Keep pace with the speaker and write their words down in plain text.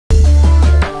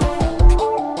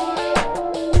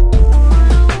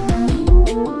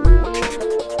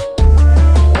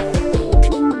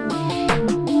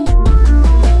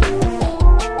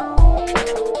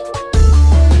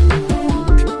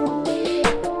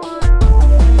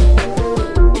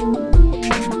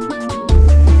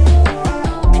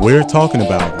We're talking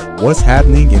about what's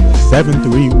happening in the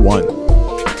 731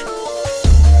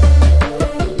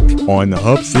 on the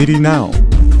Hub City Now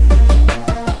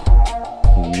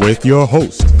with your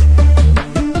host,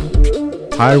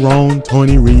 Tyrone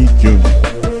Tony Reed Jr.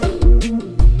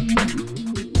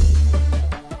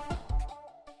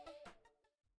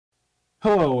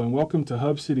 Hello and welcome to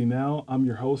Hub City Now. I'm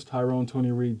your host, Tyrone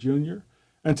Tony Reed Jr.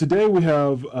 And today we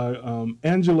have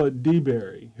Angela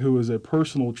Deberry, who is a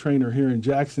personal trainer here in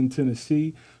Jackson,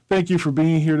 Tennessee. Thank you for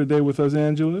being here today with us,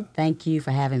 Angela. Thank you for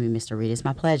having me, Mr. Reed. It's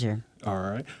my pleasure. All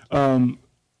right.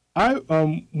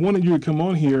 I wanted you to come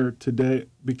on here today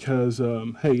because,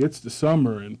 hey, it's the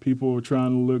summer and people are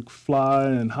trying to look fly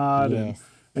and hot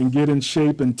and get in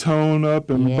shape and tone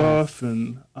up and buff,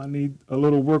 and I need a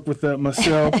little work with that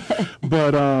myself.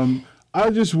 But I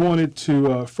just wanted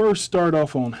to first start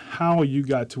off on how you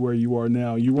got to where you are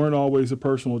now. You weren't always a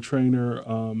personal trainer.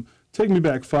 Take me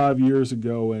back 5 years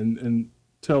ago and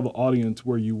tell the audience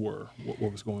where you were,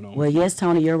 what was going on. Well, yes,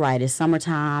 Tony, you're right. It's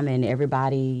summertime and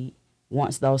everybody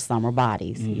wants those summer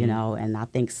bodies, you know, and I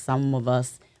think some of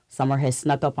us, summer has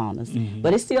snuck up on us,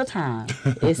 but it's still time.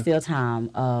 It's still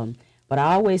time. But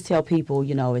I always tell people,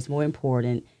 you know, it's more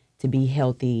important to be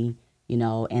healthy, you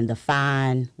know, and the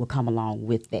fine will come along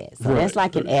with that. So that's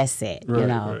like an asset, you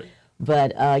know. Right.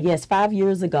 But yes, 5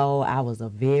 years ago, I was a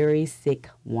very sick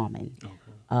woman,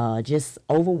 just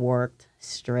overworked,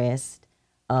 stressed,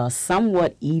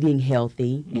 somewhat eating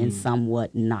healthy and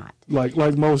somewhat not. Like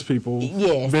most people.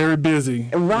 Yes. Very busy.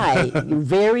 Right.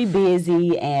 Very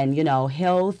busy, and, you know,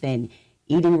 health and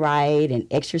eating right and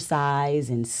exercise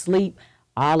and sleep,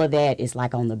 all of that is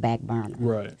like on the back burner.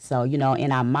 Right. So, you know,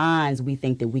 in our minds, we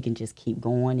think that we can just keep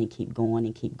going and keep going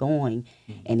and keep going.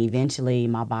 And eventually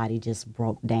my body just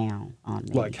broke down on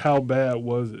me. Like how bad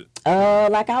was it?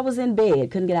 Like I was in bed,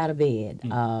 couldn't get out of bed.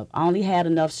 I only had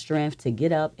enough strength to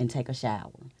get up and take a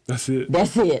shower. That's it?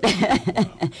 That's it.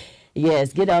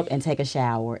 Yes, get up and take a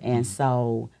shower. And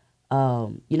so,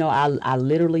 you know, I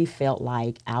literally felt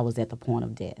like I was at the point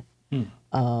of death.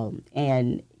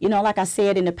 And, you know, like I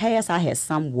said, in the past, I had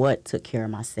somewhat took care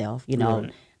of myself, you know,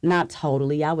 not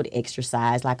totally. I would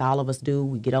exercise like all of us do.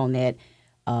 We get on that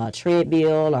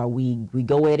treadmill, or we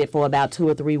go at it for about 2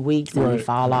 or 3 weeks and we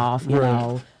fall off, you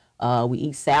know. We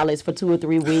eat salads for 2 or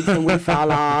 3 weeks and we fall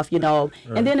off, you know.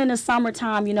 And then in the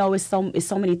summertime, you know, it's so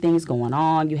many things going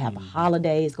on. You have the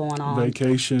holidays going on.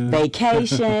 Vacations.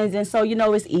 And so, you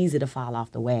know, it's easy to fall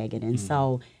off the wagon. And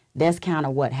so that's kind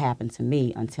of what happened to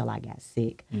me until I got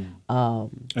sick.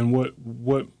 And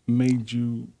what made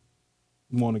you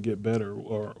want to get better,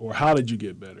 or how did you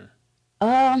get better?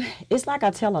 It's like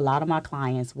I tell a lot of my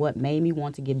clients, what made me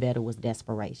want to get better was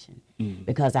desperation,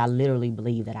 because I literally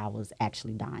believed that I was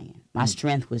actually dying. My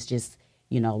strength was just,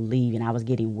 you know, leaving. I was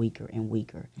getting weaker and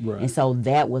weaker. And so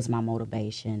that was my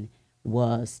motivation,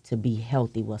 was to be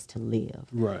healthy, was to live.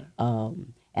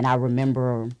 And I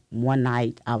remember one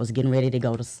night I was getting ready to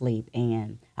go to sleep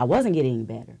and I wasn't getting any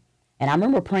better. And I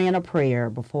remember praying a prayer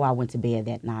before I went to bed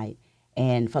that night.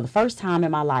 And for the first time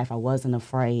in my life, I wasn't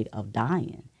afraid of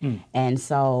dying. And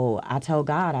so I told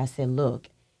God, I said, look,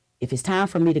 if it's time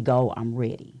for me to go, I'm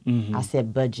ready. I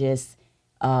said, but just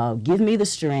give me the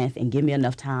strength and give me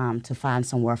enough time to find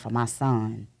somewhere for my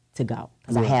son to go,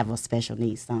 because I have a special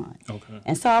needs son.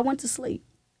 And so I went to sleep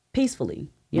peacefully,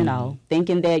 you know,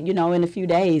 thinking that, you know, in a few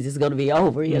days it's going to be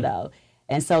over, you know.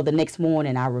 And so the next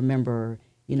morning I remember,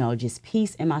 you know, just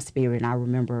peace in my spirit. And I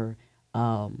remember,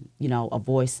 you know, a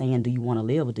voice saying, do you want to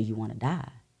live or do you want to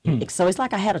die? So it's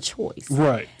like I had a choice.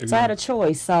 So I had a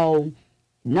choice. So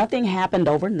nothing happened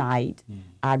overnight.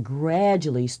 I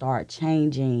gradually started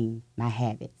changing my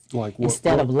habits. Like what?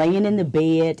 Instead of laying in the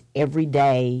bed every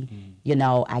day, you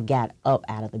know, I got up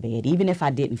out of the bed. Even if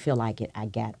I didn't feel like it, I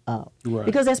got up.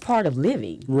 Because that's part of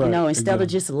living, you know, instead of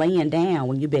just laying down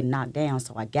when you've been knocked down.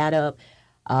 So I got up.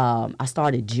 I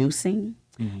started juicing.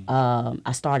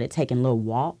 I started taking little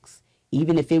walks,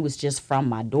 even if it was just from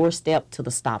my doorstep to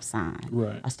the stop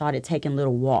sign. I started taking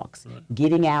little walks,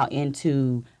 getting out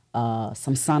into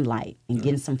some sunlight and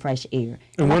getting some fresh air.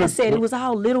 And like I said, it was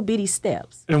all little bitty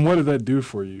steps. And what did that do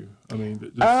for you? I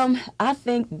mean, I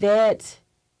think that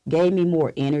gave me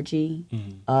more energy.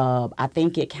 I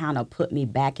think it kind of put me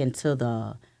back into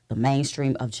the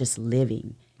mainstream of just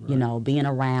living, you know, being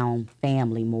around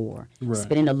family more,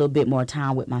 spending a little bit more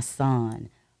time with my son,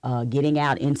 getting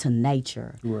out into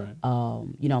nature.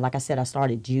 You know, like I said, I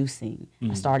started juicing.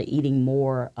 I started eating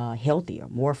more healthier,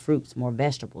 more fruits, more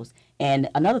vegetables. And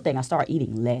another thing, I started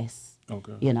eating less.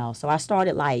 You know, so I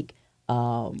started like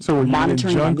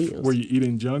monitoring my meals. Were you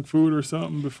eating junk food or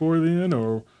something before then,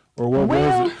 or what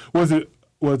was it? Was it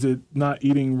Was it not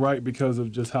eating right because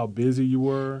of just how busy you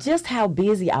were? Just how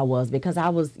busy I was, because I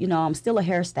was, I'm still a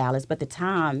hairstylist, but at the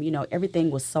time,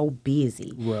 everything was so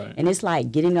busy. Right. And it's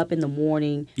like getting up in the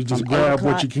morning. You just grab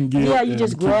what you can get. Yeah, you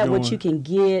just grab what you can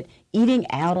get, eating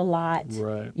out a lot.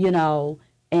 Right.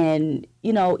 And,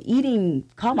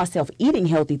 call myself eating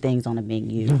healthy things on the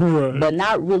menu, right. but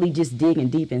not really just digging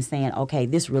deep and saying, okay,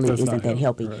 this really isn't that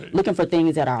healthy. Right. Looking for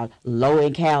things that are low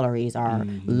in calories or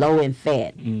low in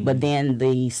fat, but then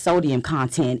the sodium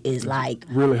content is like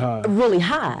really high. Really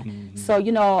high. So,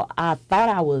 I thought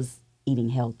I was eating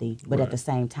healthy, but right. at the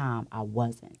same time, I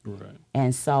wasn't. Right.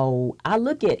 And so I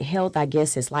look at health, I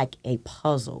guess, as like a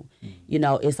puzzle.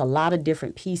 It's a lot of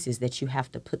different pieces that you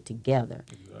have to put together.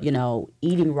 Exactly.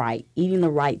 Eating right, eating the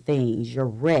right things, your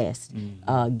rest,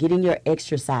 getting your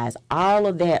exercise, all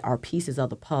of that are pieces of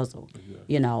the puzzle.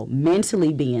 Exactly.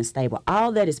 Mentally being stable,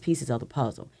 all that is pieces of the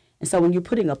puzzle. And so when you're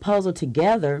putting a puzzle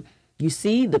together, you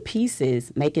see the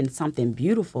pieces making something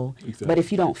beautiful, exactly. but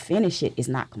if you don't finish it, it's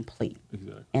not complete.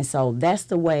 Exactly. And so that's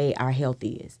the way our health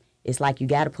is. It's like you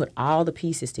got to put all the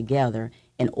pieces together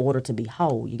in order to be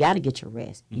whole. You got to get your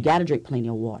rest. You got to drink plenty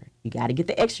of water. You got to get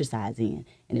the exercise in,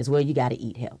 and as well, you got to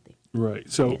eat healthy. Right.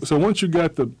 So so once you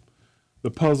got the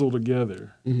puzzle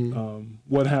together,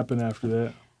 what happened after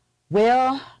that?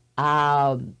 Well,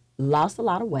 I lost a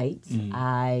lot of weight.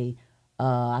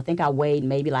 I think I weighed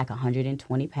maybe like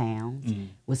 120 pounds,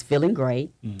 was feeling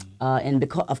great. And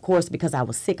of course, because I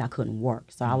was sick, I couldn't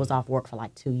work. So I was off work for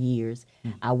like 2 years.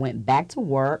 I went back to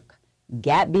work,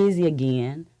 got busy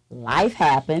again. Life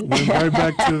happened. Went right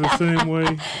back to the same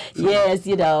way? Yes,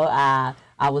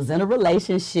 I was in a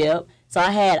relationship. So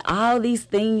I had all these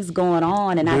things going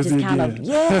on, and I just kind of,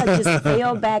 just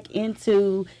fell back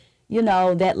into,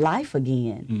 that life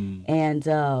again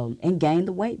and gained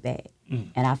the weight back.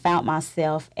 And I found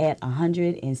myself at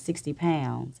 160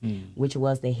 pounds, which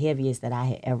was the heaviest that I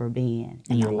had ever been.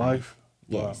 In your life?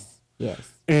 Yes, wow.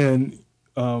 Yes. And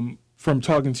from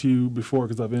talking to you before,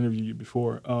 because I've interviewed you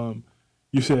before,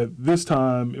 you said this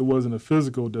time it wasn't a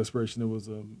physical desperation, it was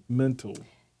a mental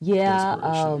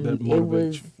desperation that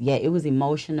motivated you. It was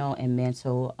emotional and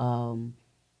mental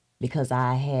because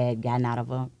I had gotten out of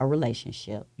a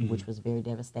relationship, which was very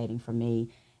devastating for me.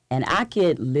 And I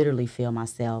could literally feel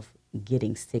myself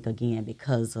getting sick again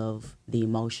because of the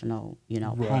emotional,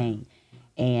 right. pain.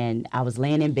 And I was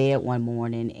laying in bed one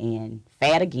morning and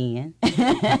fat again,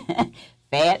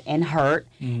 fat and hurt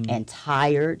and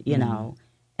tired, know.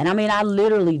 And I mean, I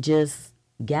literally just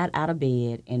got out of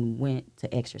bed and went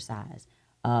to exercise.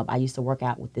 I used to work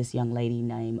out with this young lady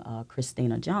named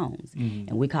Christina Jones,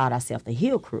 and we called ourselves the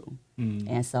Hill Crew.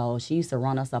 And so she used to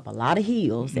run us up a lot of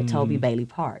hills at Toby Bailey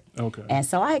Park. Okay. And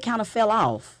so I kind of fell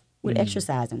off with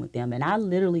exercising with them. And I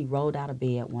literally rolled out of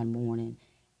bed one morning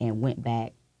and went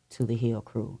back to the Hill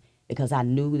Crew because I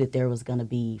knew that there was going to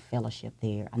be fellowship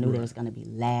there. I knew there was going to be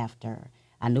laughter.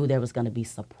 I knew there was going to be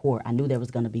support. I knew there was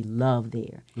going to be love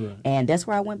there. Right. And that's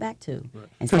where I went back to.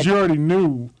 Because you already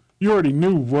knew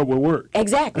what would work.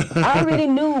 Exactly. I already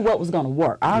knew what was going to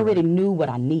work. I already knew what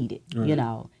I needed,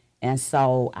 And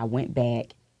so I went back,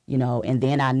 and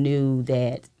then I knew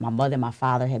that my mother and my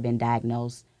father had been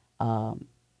diagnosed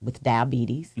with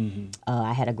diabetes.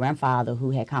 I had a grandfather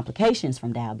who had complications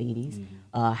from diabetes,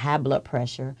 high blood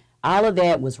pressure. All of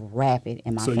that was rapid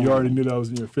in my family. So you already knew that was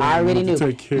in your family. I already knew. To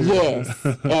take care yes.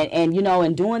 of and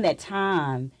and during that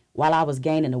time, while I was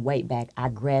gaining the weight back, I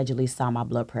gradually saw my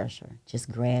blood pressure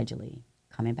just gradually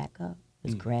coming back up,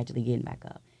 just gradually getting back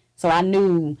up. So I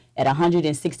knew at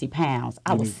 160 pounds,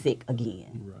 I was sick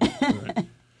again. Right.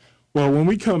 Well, when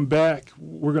we come back,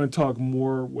 we're going to talk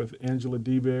more with Angela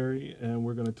Deberry, and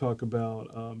we're going to talk about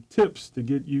tips to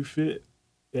get you fit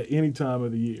at any time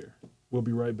of the year. We'll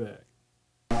be right back.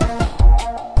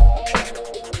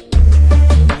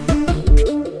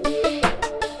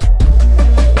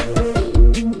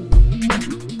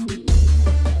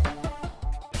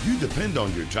 Depend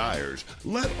on your tires.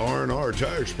 Let R&R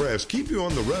Tire Express keep you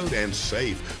on the road and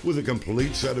safe with a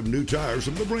complete set of new tires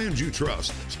from the brands you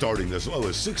trust, starting as low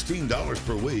as $16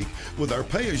 per week with our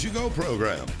pay-as-you-go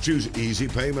program. Choose easy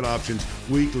payment options,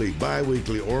 weekly,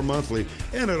 bi-weekly, or monthly,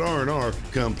 and at R&R,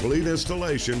 complete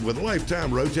installation with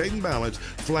lifetime rotating balance,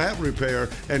 flat repair,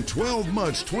 and 12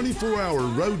 months 24-hour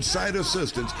roadside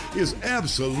assistance is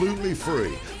absolutely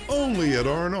free. Only at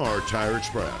R&R Tire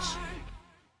Express.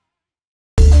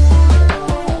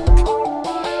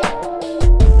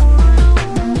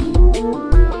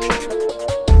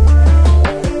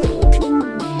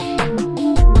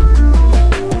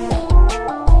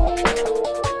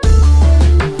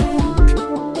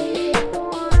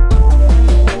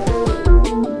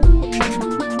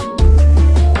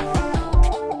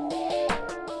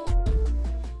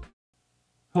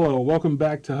 Welcome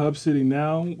back to Hub City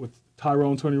Now with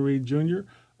Tyrone Tony Reed Jr.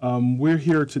 We're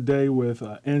here today with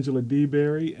Angela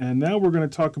Deberry, and now we're going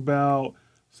to talk about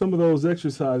some of those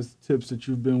exercise tips that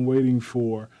you've been waiting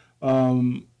for.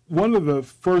 One of the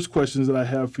first questions that I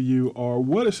have for you are,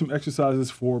 what are some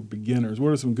exercises for beginners?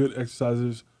 What are some good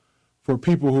exercises for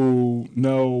people who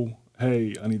know,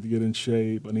 hey, I need to get in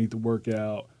shape, I need to work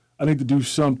out, I need to do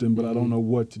something, but I don't know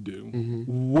what to do?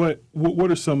 What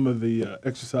are some of the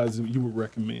exercises that you would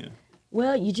recommend?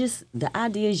 Well, the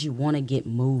idea is you want to get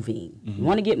moving. You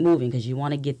want to get moving because you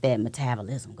want to get that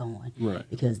metabolism going. Right.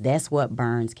 Because that's what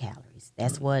burns calories.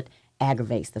 That's what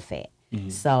aggravates the fat.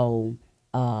 So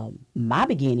my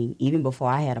beginning, even before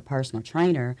I had a personal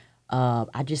trainer,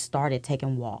 I just started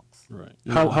taking walks. Right.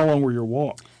 How long were your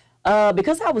walks?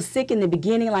 Because I was sick in the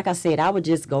beginning, like I said, I would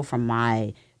just go from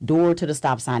my door to the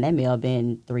stop sign. That may have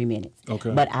been 3 minutes.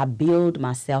 Okay. But I build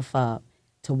myself up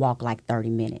to walk like 30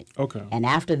 minutes. Okay. And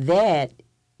after that,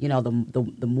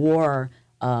 the more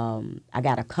I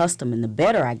got accustomed and the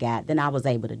better I got, then I was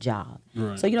able to jog.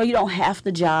 Right. So, you don't have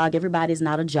to jog. Everybody's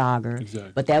not a jogger.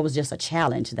 Exactly. But that was just a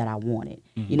challenge that I wanted,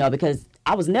 because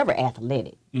I was never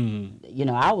athletic.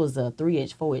 I was a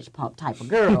 3-inch, 4-inch pump type of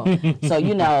girl.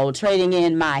 So, trading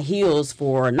in my heels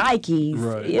for Nikes,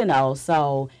 right.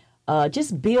 So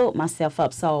just build myself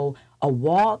up. So a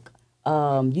walk,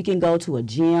 you can go to a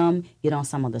gym, get on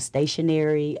some of the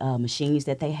stationary machines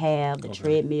that they have, the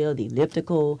treadmill, the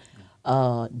elliptical,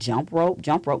 jump rope.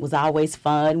 Jump rope was always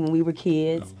fun when we were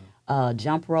kids.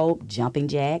 Jump rope, jumping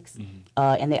jacks.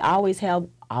 And they always have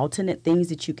alternate things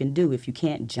that you can do. If you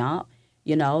can't jump,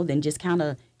 then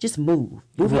just move.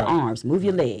 Move your arms, move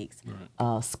your legs.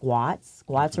 Right. Squats.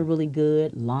 Squats are really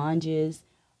good. Lunges.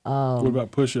 What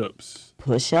about push-ups?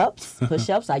 Push-ups.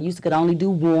 I used to could only do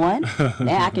 1.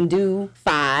 Now I can do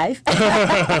 5.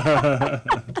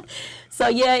 So,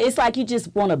 yeah, it's like you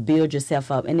just want to build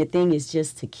yourself up. And the thing is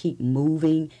just to keep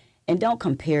moving and don't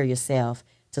compare yourself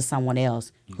to someone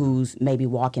else who's maybe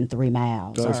walking 3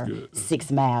 miles or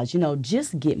 6 miles.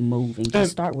 Just get moving.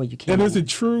 Just start where you can. And is it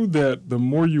true that the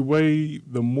more you weigh,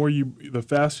 the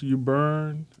faster you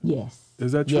burn? Yes.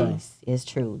 Is that true? Yes, it's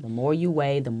true. The more you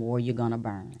weigh, the more you're going to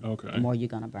burn. Okay. The more you're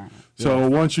going to burn. So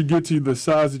once you get to the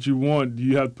size that you want, do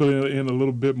you have to put in a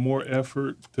little bit more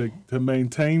effort to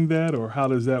maintain that, or how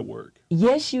does that work?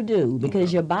 Yes, you do,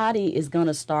 because your body is going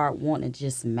to start wanting to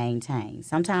just maintain.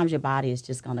 Sometimes your body is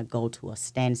just going to go to a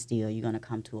standstill. You're going to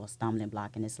come to a stumbling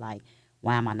block, and it's like,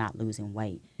 why am I not losing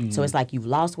weight? So it's like you've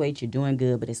lost weight, you're doing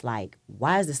good, but it's like,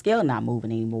 why is the scale not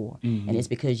moving anymore? And it's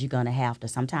because you're going to have to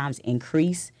sometimes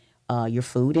increase your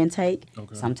food intake.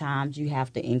 Sometimes you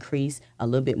have to increase a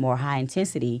little bit more high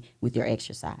intensity with your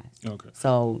exercise.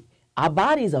 So our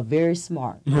bodies are very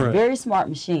smart, very smart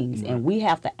machines, and we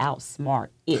have to outsmart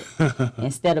it.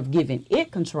 Instead of giving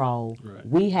it control,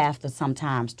 we have to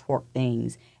sometimes torque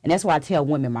things. And that's why I tell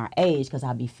women my age, because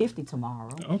I'll be 50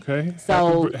 tomorrow. Okay.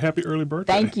 So happy early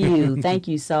birthday. Thank you. Thank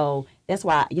you. So that's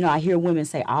why, I hear women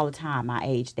say all the time, my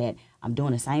age, that I'm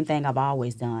doing the same thing I've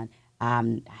always done.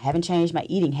 I haven't changed my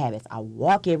eating habits. I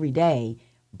walk every day,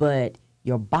 but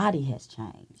your body has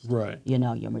changed. Right.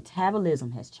 Your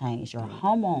metabolism has changed. Your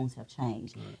hormones have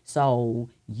changed. So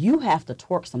you have to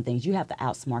torque some things. You have to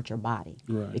outsmart your body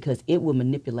because it will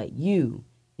manipulate you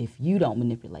if you don't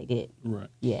manipulate it. Right.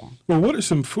 Yeah. Well, what are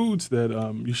some foods that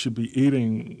you should be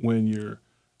eating when you're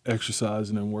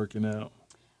exercising and working out?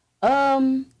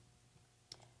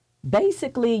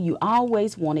 Basically, you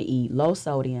always want to eat low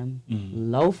sodium,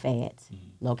 low fat,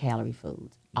 low calorie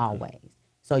foods, always.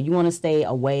 So you want to stay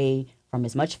away from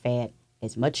as much fat,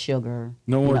 as much sugar,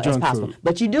 no more junk as possible. food.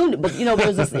 But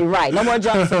there's this, right, no more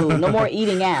junk food, no more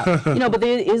eating out. But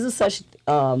there is a such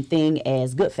thing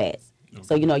as good fats.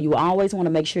 So, you always want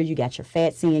to make sure you got your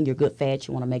fats in, your good fats.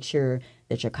 You want to make sure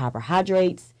that your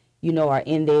carbohydrates, are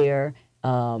in there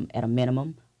at a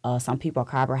minimum. Some people are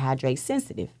carbohydrate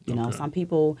sensitive. Some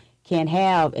people can't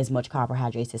have as much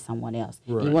carbohydrates as someone else.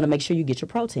 Right. And you want to make sure you get your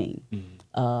protein.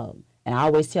 And I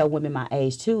always tell women my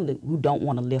age, too, who don't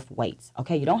want to lift weights.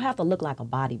 Okay, you don't have to look like a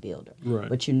bodybuilder. Right.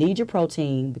 But you need your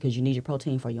protein because you need your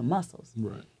protein for your muscles.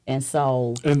 Right. And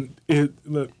so... And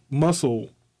the muscle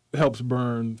helps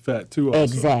burn fat, too, also.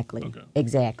 Exactly. Okay.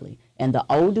 Exactly. And the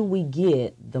older we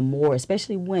get, the more,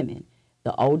 especially women,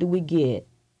 the older we get,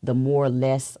 the more or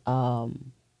less... our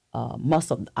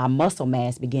muscle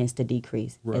mass begins to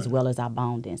decrease as well as our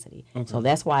bone density. So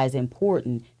that's why it's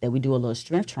important that we do a little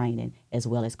strength training as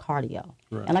well as cardio.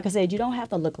 And like I said, you don't have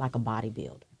to look like a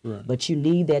bodybuilder, but you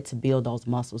need that to build those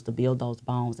muscles, to build those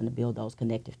bones, and to build those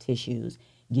connective tissues.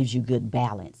 Gives you good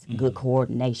balance, good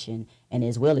coordination, and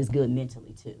as well as good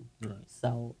mentally too.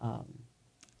 So,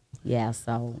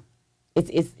 so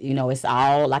it's you know, it's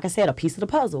all, like I said, a piece of the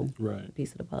puzzle. Right. A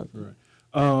piece of the puzzle. Right.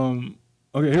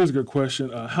 Okay, here's a good question.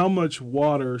 How much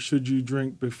water should you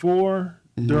drink before,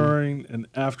 during, and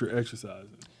after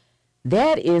exercising?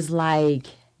 That is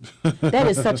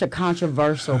such a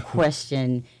controversial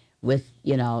question with,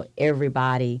 you know,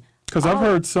 everybody. Because I've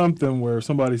heard something where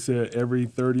somebody said every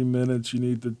 30 minutes you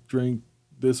need to drink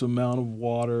this amount of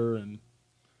water. And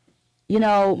you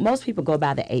know, most people go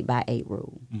by the 8x8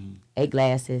 rule. 8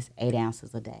 glasses, 8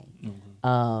 ounces a day.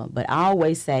 But I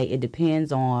always say it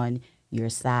depends on your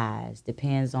size,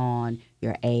 depends on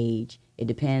your age, it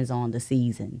depends on the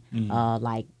season.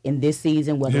 Like in this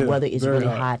season, where the weather is really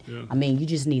hot, I mean, you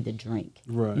just need to drink.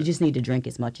 Right. You just need to drink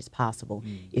as much as possible.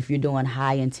 If you're doing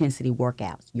high intensity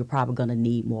workouts, you're probably going to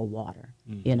need more water,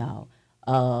 you know.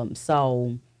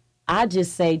 So I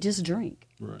just say just drink.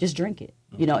 Right. Just drink it.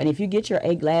 You know, and if you get your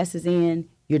 8 glasses in,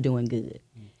 you're doing good.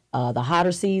 The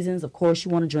hotter seasons, of course,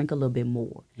 you want to drink a little bit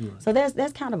more. Right. So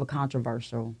that's kind of a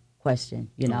controversial question,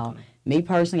 you know. Me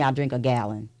personally, I drink a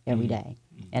gallon every day.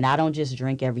 And I don't just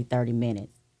drink every 30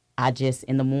 minutes. I just,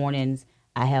 in the mornings,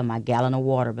 I have my gallon of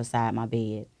water beside my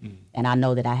bed. And I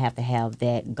know that I have to have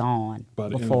that gone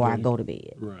before I go to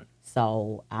bed. Right.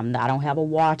 So I don't have a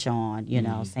watch on, you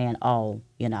know, saying, oh,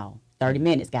 you know, 30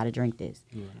 minutes, got to drink this.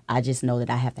 Right. I just know that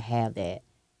I have to have that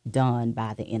done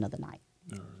by the end of the night.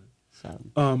 All right.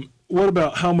 So, what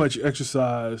about how much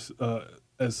exercise,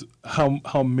 as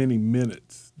how many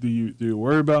minutes? Do you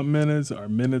worry about minutes? Are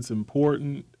minutes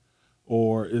important?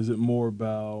 Or is it more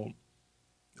about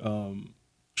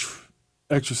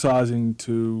exercising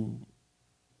to,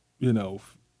 you know,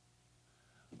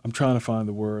 I'm trying to find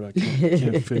the word. I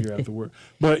can't figure out the word.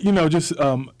 But, you know, just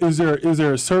is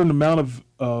there a certain amount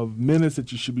of minutes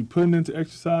that you should be putting into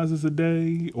exercises a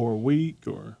day or a week?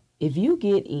 Or if you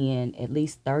get in at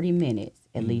least 30 minutes,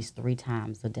 at least 3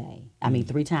 times a day, I mean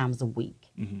 3 times a week,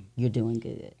 you're doing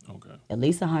good. Okay. At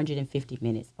least 150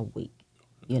 minutes a week,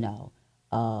 you know.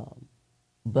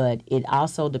 But it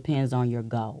also depends on your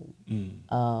goal.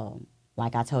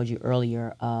 Like I told you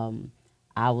earlier,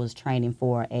 I was training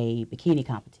for a bikini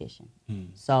competition.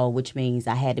 So, which means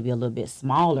I had to be a little bit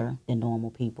smaller than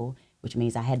normal people, which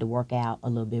means I had to work out a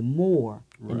little bit more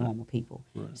than normal people.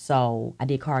 Right. So I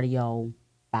did cardio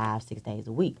 5-6 days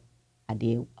a week. I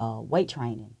did weight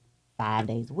training 5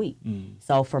 days a week.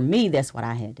 So for me, that's what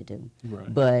I had to do.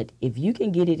 Right. But if you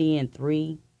can get it in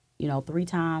 3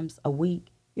 times a week,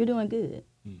 you're doing good.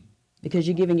 Because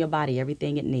you're giving your body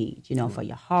everything it needs, you know, for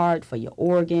your heart, for your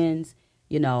organs,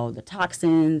 you know, the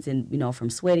toxins and, you know,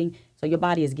 from sweating. So your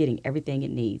body is getting everything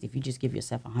it needs if you just give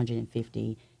yourself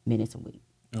 150 minutes a week.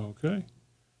 Okay.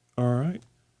 All right.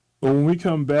 Well, when we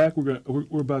come back, we're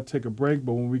about to take a break,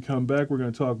 but when we come back, we're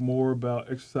going to talk more about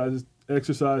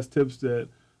exercise tips that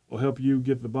will help you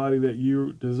get the body that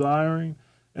you're desiring.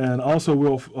 And also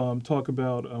we'll talk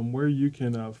about where you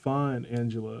can find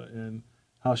Angela and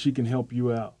how she can help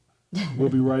you out. We'll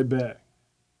be right back.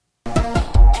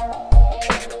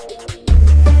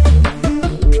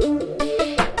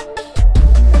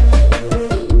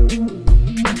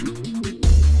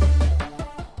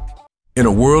 In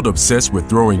a world obsessed with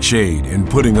throwing shade and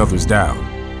putting others down,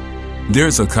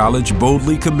 there's a college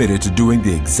boldly committed to doing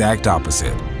the exact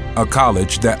opposite. A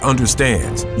college that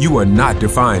understands you are not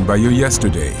defined by your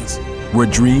yesterdays, where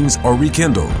dreams are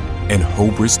rekindled and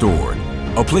hope restored.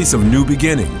 A place of new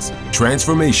beginnings,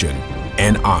 transformation,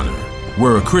 and honor.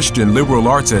 Where a Christian liberal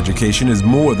arts education is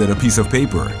more than a piece of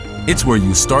paper. It's where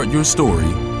you start your story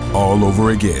all over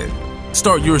again.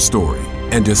 Start your story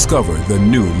and discover the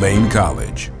new Lane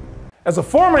College. As a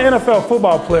former NFL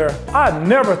football player, I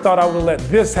never thought I would let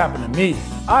this happen to me.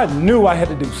 I knew I had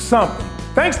to do something.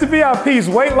 Thanks to VIP's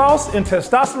weight loss and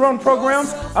testosterone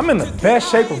programs, I'm in the best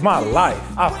shape of my life.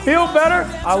 I feel better,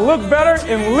 I look better,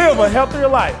 and live a healthier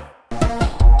life.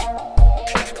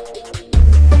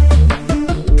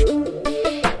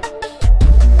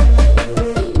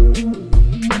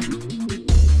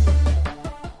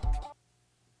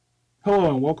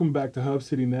 Hello and welcome back to Hub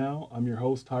City Now. I'm your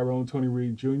host, Tyrone Tony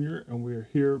Reed Jr., and we're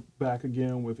here back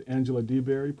again with Angela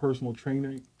Deberry, personal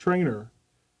trainer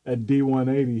at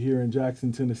D180 here in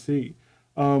Jackson, Tennessee.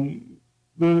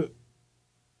 You've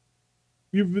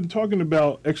been talking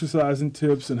about exercising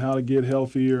tips and how to get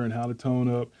healthier and how to tone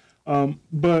up.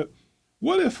 But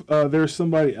what if there's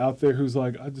somebody out there who's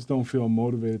like, I just don't feel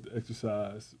motivated to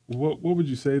exercise? What would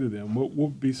you say to them? What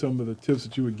would be some of the tips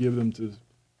that you would give them to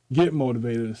get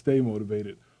motivated and stay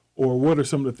motivated? Or what are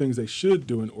some of the things they should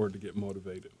do in order to get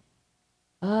motivated?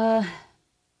 I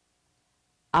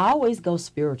always go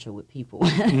spiritual with people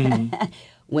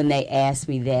when they ask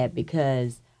me that,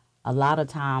 because a lot of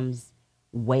times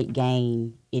weight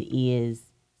gain, it is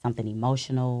something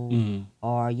emotional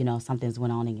or, you know, something's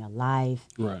went on in your life.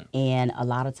 Right. And a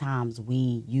lot of times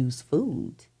we use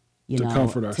food, to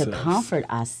comfort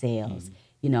ourselves.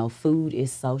 You know, food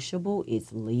is sociable,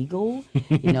 it's legal.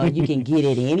 You know, you can get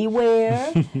it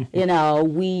anywhere. You know,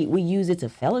 we use it to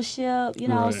fellowship, you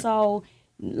know. So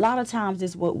a lot of times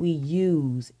it's what we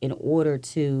use in order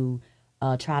to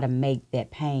try to make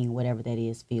that pain, whatever that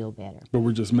is, feel better. But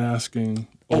we're just masking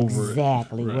over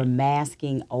Exactly. it. Right. We're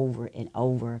masking over and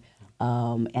over.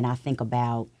 And I think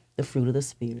about the fruit of the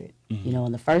Spirit. You know,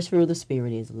 and the first fruit of the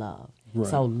Spirit is love. Right.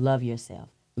 So love yourself.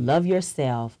 Love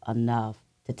yourself enough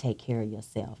to take care of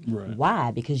yourself. Right.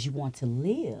 Why? Because you want to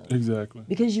live. Exactly.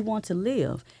 Because you want to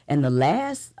live. And the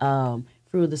last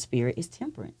fruit of the Spirit is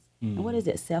temperance. And what is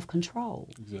it? Self-control.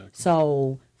 Exactly.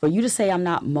 So for you to say I'm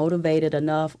not motivated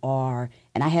enough, and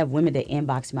I have women that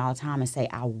inbox me all the time and say,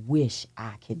 I wish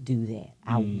I could do that.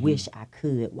 I wish I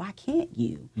could. Why can't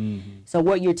you? So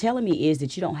what you're telling me is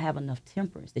that you don't have enough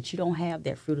temperance, that you don't have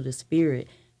that fruit of the Spirit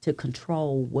to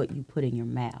control what you put in your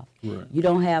mouth. Right. You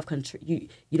don't have you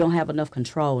don't have enough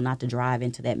control not to drive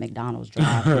into that McDonald's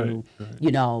drive-through. Right. You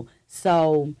know.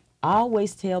 So I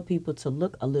always tell people to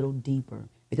look a little deeper,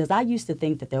 because I used to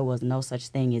think that there was no such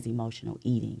thing as emotional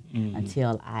eating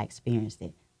until I experienced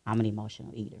it. I'm an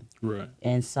emotional eater. Right.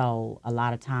 And so a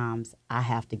lot of times I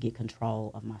have to get control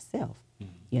of myself,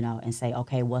 you know, and say,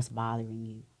 okay, what's bothering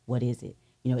you? What is it?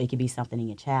 You know, it could be something in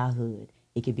your childhood.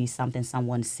 It could be something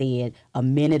someone said a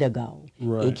minute ago.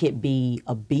 Right. It could be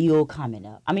a bill coming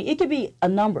up. I mean, it could be a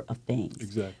number of things.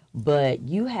 Exactly. But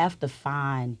you have to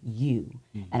find you.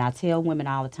 And I tell women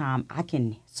all the time, I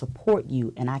can support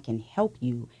you and I can help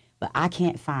you, but I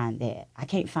can't find that. I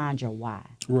can't find your why.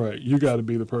 Right. You got to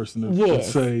be the person to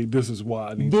say, this is why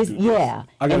I need to do this. Yeah.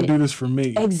 I got to do this for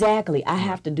me. Exactly. I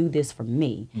have to do this for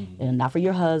me. And not for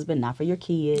your husband, not for your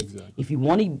kids. Exactly. If you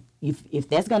want to, if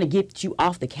that's going to get you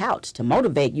off the couch to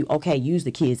motivate you, okay, use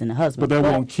the kids and the husband. But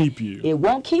that won't keep you. It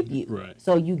won't keep you. Right.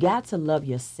 So you got to love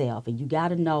yourself, and you got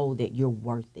to know that you're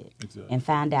worth it. Exactly. And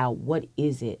find out what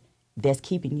is it that's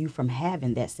keeping you from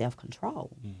having that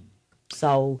self-control.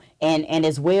 So, and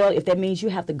as well, if that means you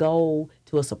have to go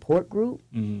to a support group,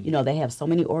 you know, they have so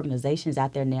many organizations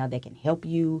out there now that can help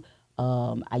you.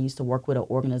 I used to work with an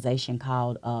organization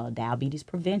called Diabetes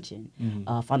Prevention,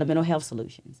 Fundamental Health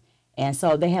Solutions. And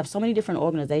so they have so many different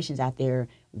organizations out there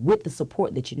with the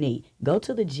support that you need. Go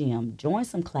to the gym, join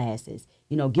some classes,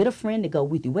 you know, get a friend to go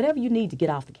with you, whatever you need to get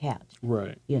off the couch.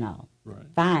 Right. You know, Right.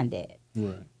 find that.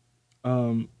 Right.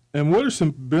 And what are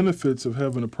some benefits of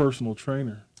having a personal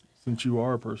trainer, since you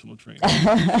are a personal trainer?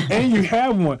 And you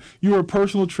have one. You're a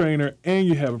personal trainer and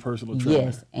you have a personal trainer.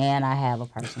 Yes, and I have a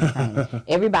personal trainer.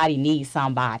 Everybody needs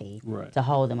somebody to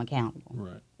hold them accountable.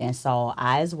 Right. And so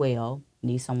I as well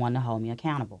need someone to hold me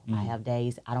accountable. I have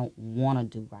days I don't want to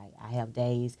do right. I have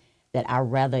days that I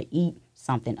rather eat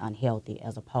something unhealthy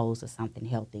as opposed to something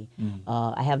healthy.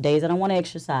 I have days I don't want to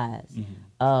exercise,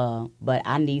 but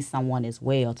I need someone as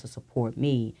well to support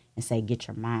me and say, get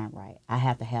your mind right. I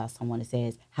have to have someone that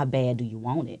says, how bad do you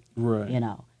want it? Right. You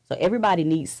know. So everybody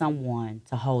needs someone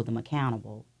to hold them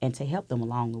accountable and to help them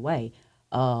along the way.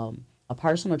 A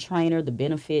personal trainer, the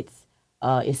benefits,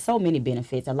 is so many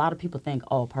benefits. A lot of people think,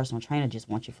 oh, a personal trainer just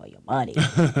wants you for your money,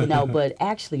 you know, but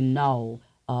actually no.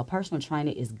 Personal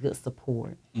trainer is good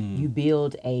support. You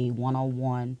build a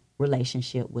one-on-one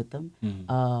relationship with them.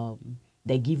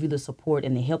 They give you the support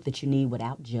and the help that you need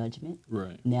without judgment.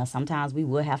 Right. Now, sometimes we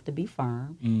will have to be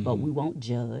firm, but we won't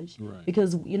judge. Right.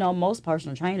 Because, you know, most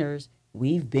personal trainers,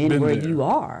 we've been where there. you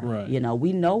are. Right. You know,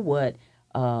 we know what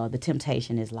the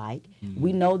temptation is like.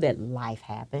 We know that life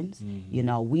happens. You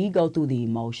know, we go through the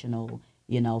emotional,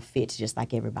 you know, fits just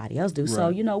like everybody else do. So,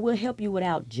 you know, we'll help you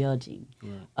without judging.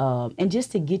 And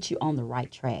just to get you on the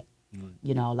right track.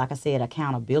 You know, like I said,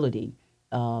 accountability.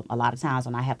 A lot of times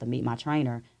when I have to meet my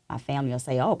trainer, my family will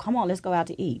say, oh, come on, let's go out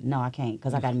to eat. No, I can't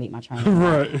because I got to meet my trainer.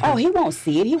 Right. Oh, he won't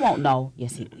see it. He won't know.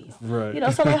 Yes, he will. Right. You know,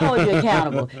 so they hold you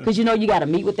accountable because, you know, you got to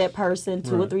meet with that person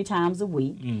 2 or 3 times a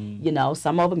week. You know,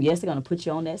 some of them, yes, they're going to put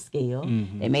you on that scale.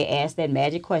 They may ask that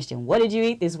magic question, what did you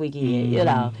eat this weekend? You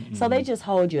know, so they just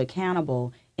hold you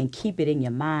accountable and keep it in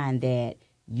your mind that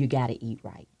you got to eat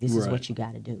right. This is what you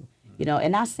got to do. You know,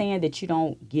 and not saying that you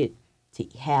don't get to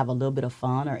have a little bit of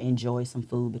fun or enjoy some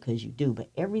food, because you do, but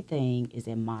everything is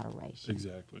in moderation.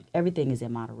 Exactly. Everything is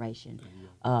in moderation.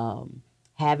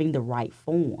 Having the right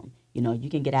form. You know, you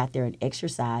can get out there and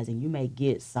exercise and you may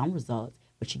get some results,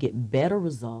 but you get better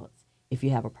results if you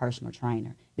have a personal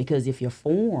trainer. Because if your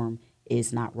form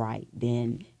is not right,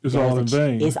 then it's all in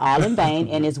vain. It's all in vain,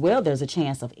 and as well, there's a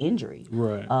chance of injury.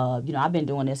 Right. You know, I've been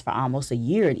doing this for almost a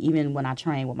year, and even when I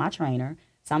train with my trainer,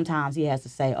 sometimes he has to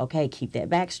say, okay, keep that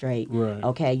back straight. Right.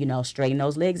 Okay, you know, straighten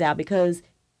those legs out because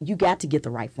you got to get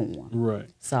the right form. Right.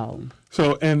 So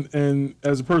and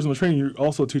as a personal trainer, you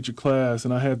also teach a class,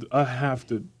 and I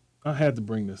had to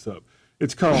bring this up.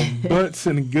 It's called Butts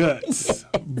and Guts.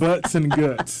 Butts and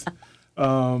Guts.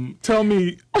 Tell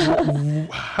me,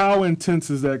 how intense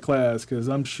is that class? Because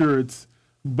I'm sure it's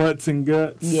butts and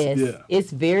guts. Yes, yeah.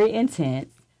 It's very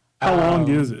intense. How long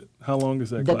is it? How long is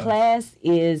that class? The class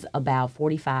is about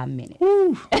 45 minutes.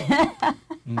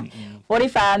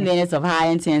 45 minutes of high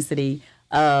intensity.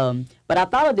 But I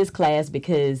thought of this class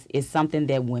because it's something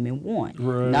that women want.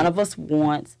 Right. None of us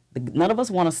want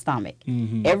a stomach.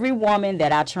 Mm-hmm. Every woman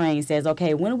that I train says,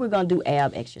 okay, when are we going to do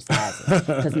ab exercises?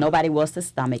 Because nobody wants a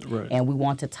stomach, right. and we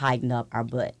want to tighten up our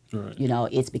butt. Right. You know,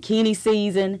 it's bikini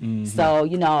season, mm-hmm. so,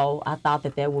 you know, I thought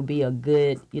that would be a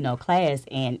good, you know, class,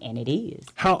 and it is.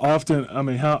 How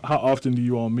often do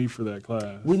you all meet for that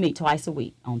class? We meet twice a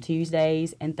week, on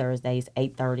Tuesdays and Thursdays,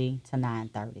 8:30 to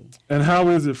 9:30. And how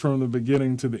is it from the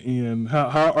beginning to the end?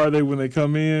 How are they when they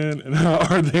come in, and how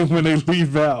are they when they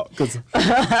leave out? Because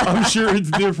I'm sure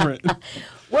it's different.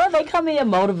 Well, they come in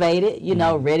motivated, you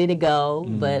know, ready to go.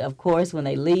 Mm-hmm. But, of course, when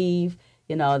they leave,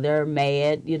 you know, they're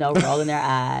mad, you know, rolling their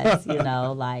eyes, you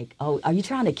know, like, oh, are you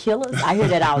trying to kill us? I hear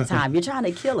that all the time. You're trying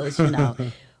to kill us, you know.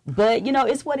 But, you know,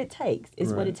 it's what it takes.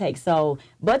 It's what it takes. So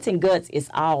Butts and Guts is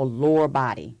all lower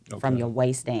body from your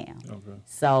waist down. Okay.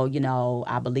 So, you know,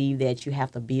 I believe that you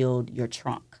have to build your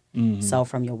trunk. Mm-hmm. So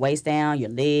from your waist down, your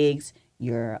legs,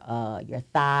 your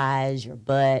thighs, your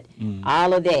butt,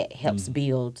 all of that helps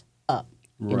build up.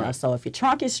 You know, so if your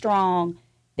trunk is strong,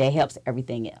 that helps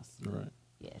everything else. Right.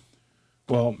 Yes.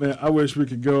 Well, man, I wish we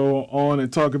could go on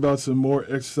and talk about some more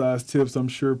exercise tips. I'm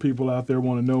sure people out there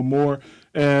want to know more,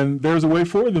 and there's a way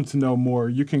for them to know more.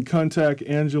 You can contact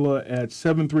Angela at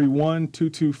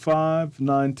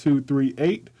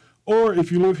 731-225-9238, or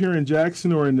if you live here in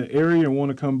Jackson or in the area and want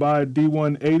to come by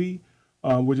D180,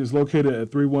 which is located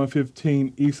at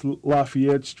 3115 East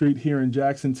Lafayette Street here in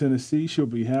Jackson, Tennessee, she'll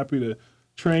be happy to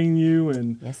train you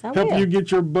and help you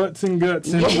get your butts and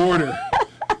guts in order.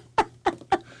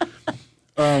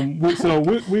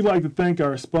 We'd like to thank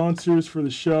our sponsors for the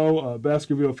show,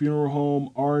 Baskerville Funeral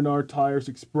Home, R&R Tires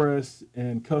Express,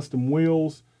 and Custom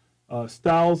Wheels,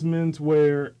 Styles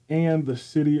Menswear, and the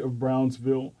City of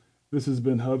Brownsville. This has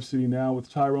been Hub City Now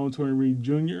with Tyrone Tony Reed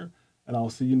Jr., and I'll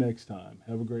see you next time.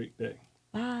 Have a great day.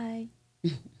 Bye.